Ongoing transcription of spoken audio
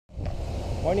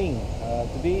Morning.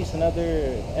 Today is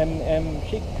another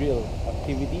shake drill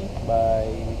activity by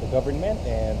the government,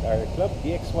 and our club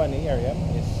DX1 ARM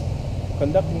is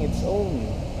conducting its own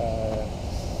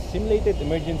simulated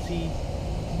emergency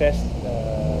test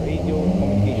radio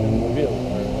communication drill,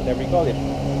 or whatever you call it.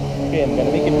 Okay, I'm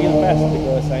gonna make it real fast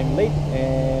because I'm late,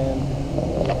 and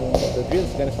the drill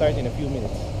is gonna start in a few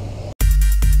minutes.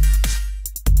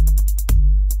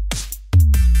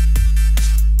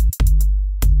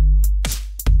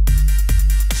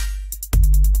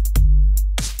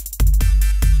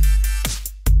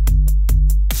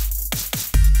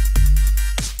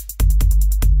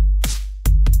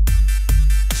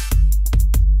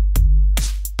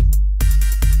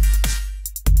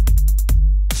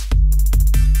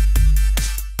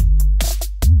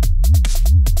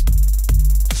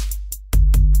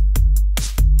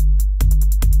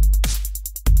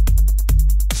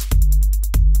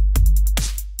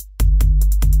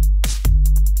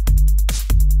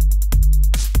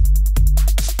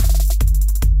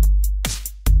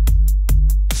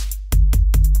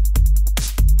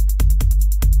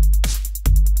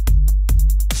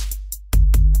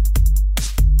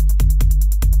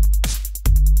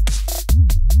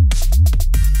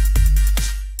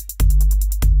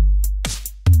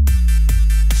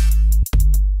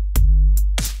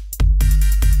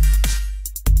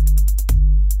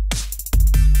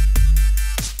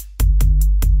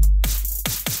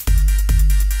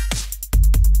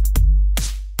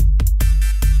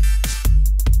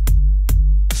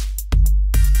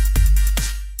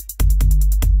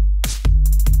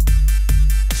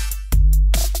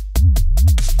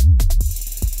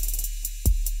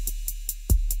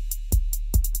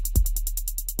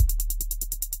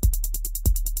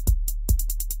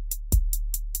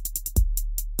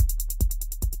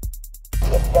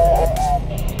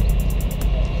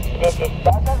 This is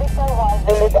Delta Victor 1,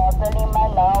 Zulu Delta Lima,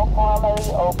 now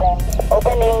formally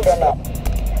opening the net.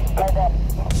 For the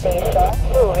station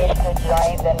who wish to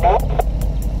join the net,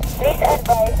 please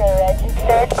advise a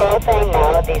registered call sign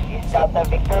now. This is Delta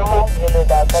Victor 1, Zulu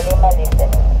Delta Lima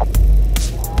listening.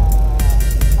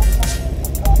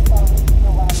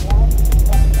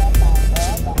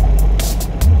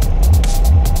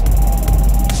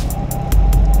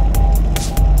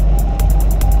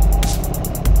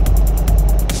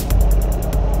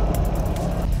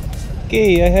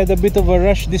 Okay, I had a bit of a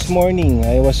rush this morning.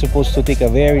 I was supposed to take a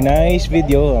very nice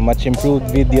video, a much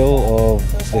improved video of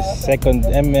the second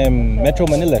Metro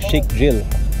Manila shake drill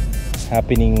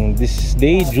happening this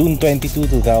day, June 22,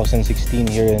 2016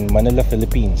 here in Manila,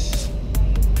 Philippines.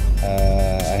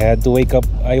 I had to wake up.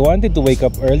 I wanted to wake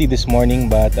up early this morning,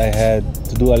 but I had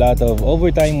to do a lot of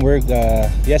overtime work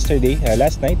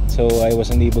last night, so I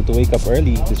wasn't able to wake up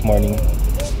early this morning.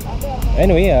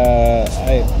 Anyway,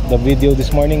 the video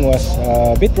this morning was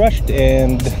a bit rushed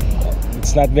and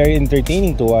it's not very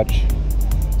entertaining to watch.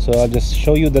 So I'll just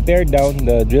show you the teardown.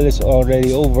 The drill is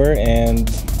already over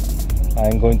and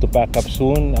I'm going to pack up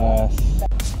soon.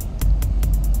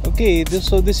 Okay,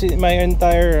 this is my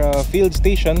entire field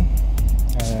station.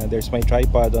 There's my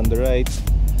tripod on the right.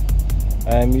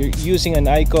 I'm using an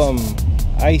ICOM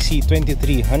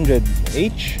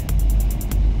IC2300H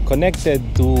connected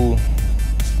to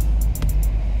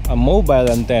a mobile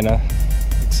antenna.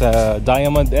 It's a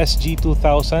Diamond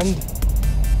SG2000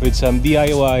 with some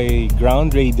DIY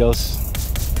ground radials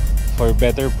for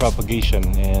better propagation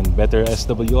and better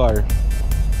SWR.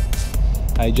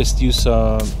 I just use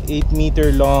a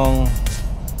 8-meter long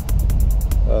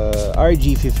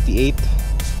RG58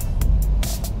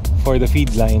 for the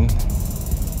feed line,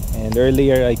 and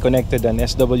earlier I connected an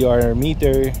SWR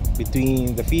meter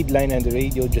between the feed line and the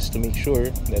radio just to make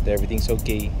sure that everything's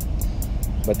okay.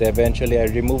 But eventually I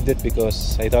removed it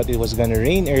because I thought it was gonna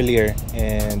rain earlier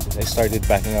and I started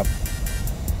packing up.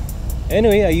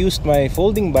 Anyway, I used my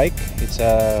folding bike. It's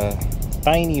a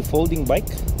tiny folding bike.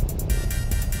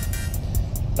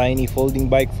 Tiny folding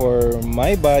bike for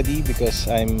my body because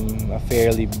I'm a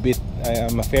fairly big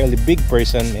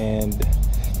person and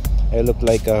I look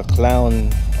like a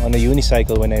clown on a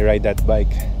unicycle when I ride that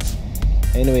bike.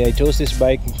 Anyway, I chose this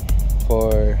bike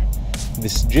for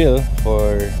this drill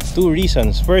for two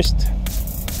reasons. First,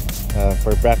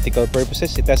 for practical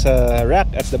purposes, it has a rack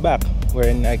at the back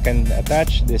wherein I can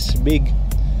attach this big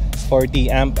 40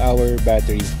 amp hour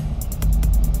battery,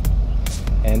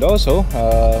 and also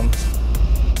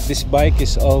this bike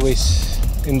is always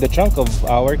in the trunk of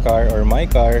our car or my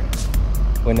car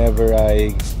whenever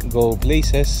I go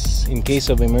places in case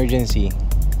of emergency.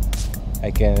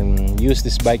 I can use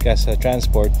this bike as a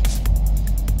transport.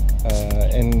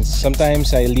 And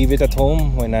sometimes I leave it at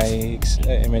home when I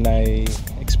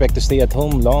expect to stay at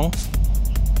home long.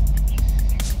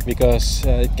 because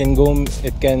it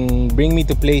can bring me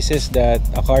to places that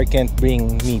a car can't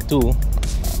bring me to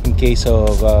in case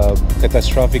of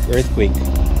catastrophic earthquake.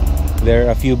 There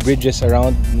are a few bridges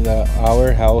around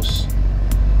our house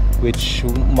which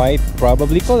might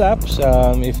probably collapse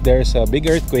if there's a big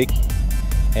earthquake,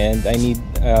 and I need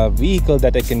a vehicle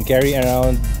that I can carry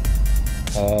around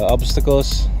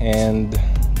obstacles and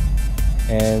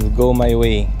go my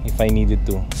way if I needed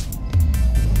to.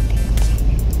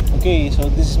 Okay, so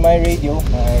this is my radio,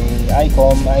 my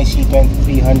ICOM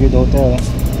IC2300 Hotel,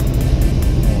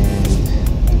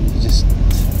 and just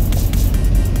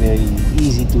very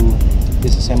easy to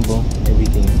disassemble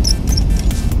everything.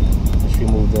 Just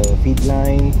remove the feed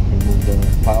line, remove the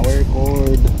power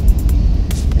cord,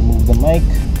 remove the mic,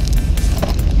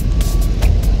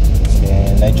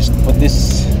 and I just put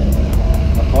this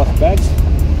in a cloth bag,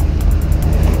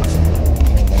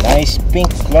 a nice pink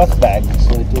cloth bag,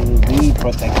 so it will be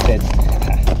protected.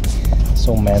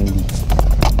 So manly.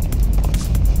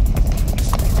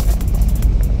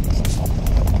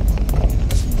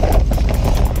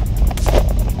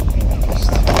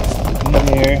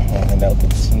 And I'll put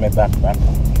this in my backpack.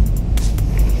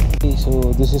 Okay,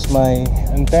 so this is my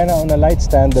antenna on a light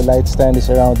stand. The light stand is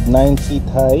around 9 feet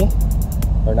high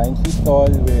or 9 feet tall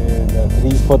with a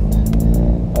 3-foot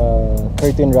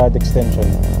curtain rod extension.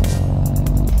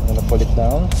 I'm gonna pull it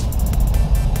down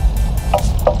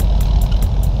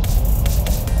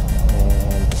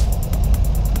and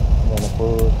I'm gonna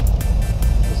pull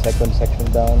the second section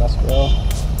down as well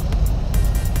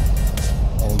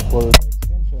and pull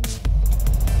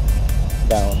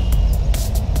down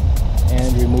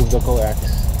and remove the coax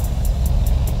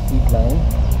feed line.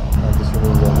 I'll just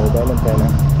remove the mobile antenna.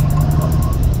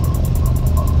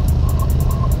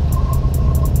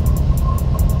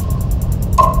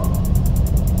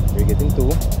 We're getting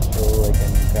two, so I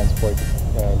can transport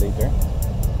it later.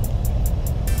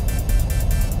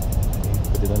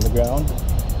 Put it on the ground,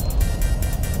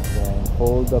 then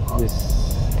fold up this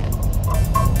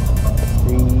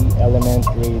 3-element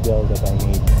radial that I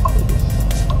made for this.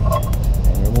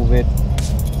 And remove it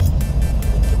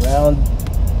around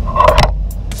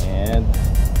and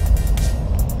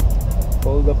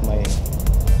fold up my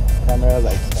camera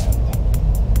light stand.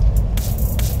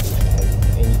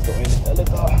 I need to oil it a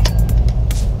little.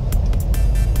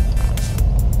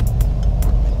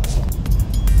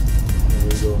 There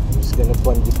we go. I'm just gonna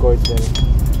bungee cord them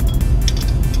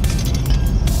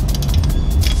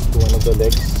to one of the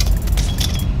legs.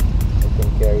 I can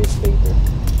carry it later.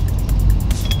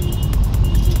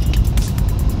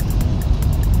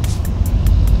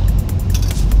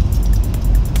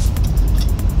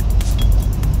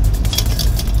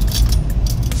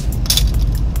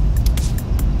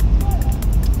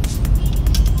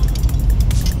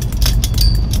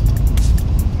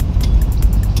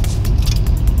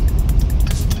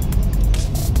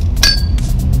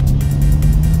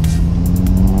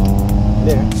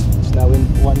 There, it's now in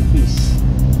one piece.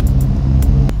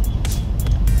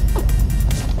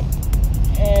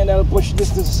 And I'll push this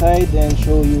to the side and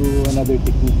show you another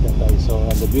technique that I saw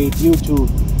on the great YouTube.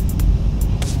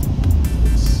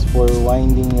 It's for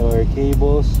winding your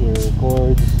cables, your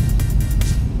cords,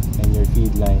 and your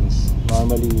feed lines.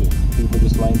 Normally people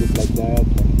just wind it like that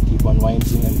and keep on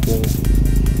winding until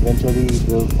eventually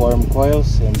they'll form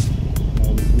coils and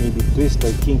maybe twist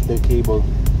or kink their cable.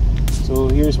 So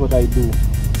here's what I do.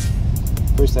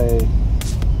 First I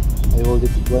hold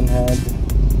it with one hand,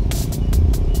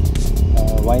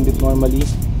 wind it normally.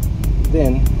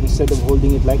 Then instead of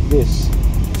holding it like this,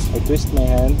 I twist my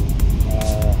hand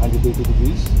 180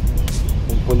 degrees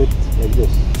and pull it like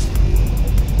this.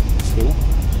 Okay,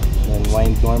 then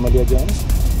wind normally again.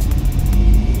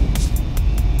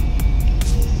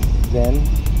 Then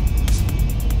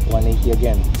 180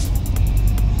 again.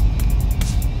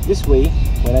 This way,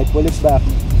 when I pull it back,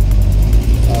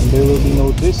 there will be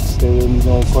no twists, there will be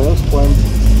no coils formed,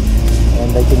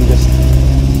 and I can just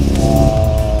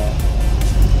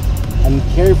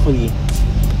carefully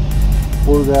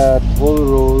pull that whole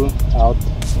roll out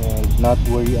and not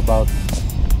worry about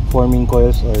forming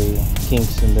coils or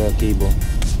kinks in the cable.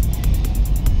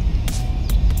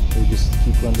 So just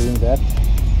keep on doing that.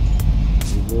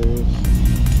 Reverse,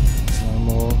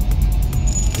 normal,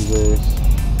 reverse.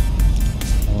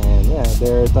 And yeah,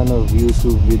 there are a ton of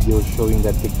YouTube videos showing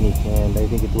that technique, and I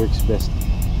think it works best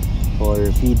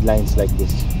for feed lines like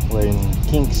this, wherein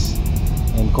kinks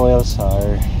and coils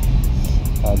are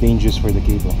dangerous for the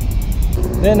cable.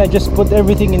 Then I just put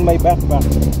everything in my backpack.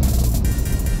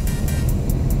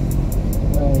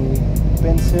 My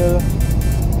pencil,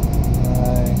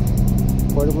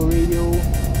 my portable radio,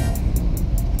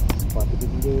 spotted put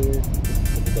it there,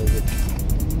 put it over.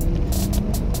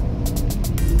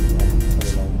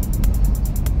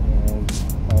 And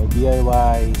my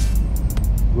DIY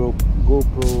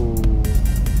GoPro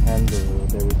handle,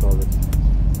 whatever we call it.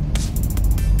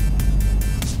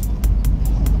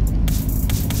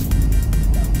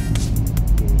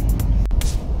 Okay.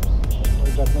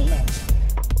 I got my map.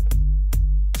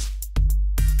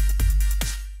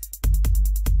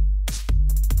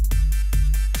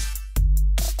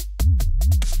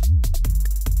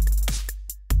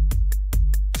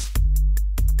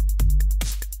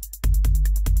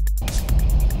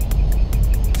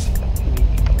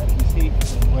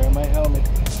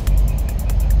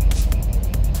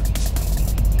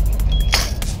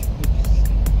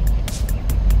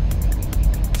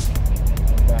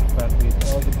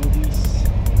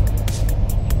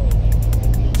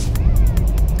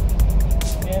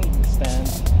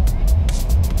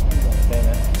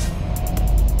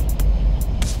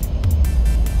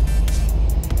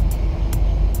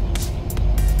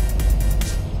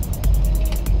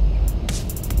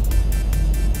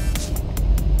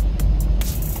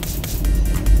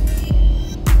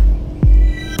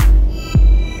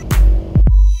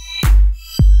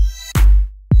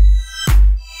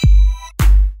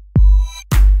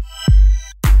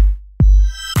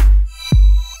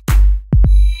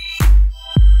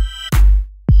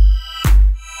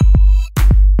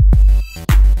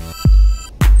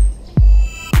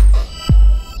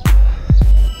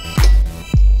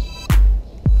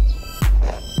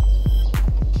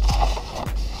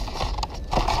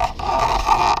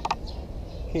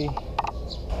 Okay,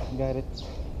 got it.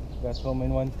 Got home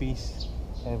in one piece.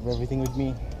 I have everything with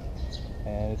me,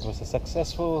 and it was a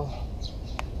successful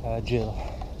drill.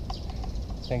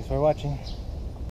 Thanks for watching.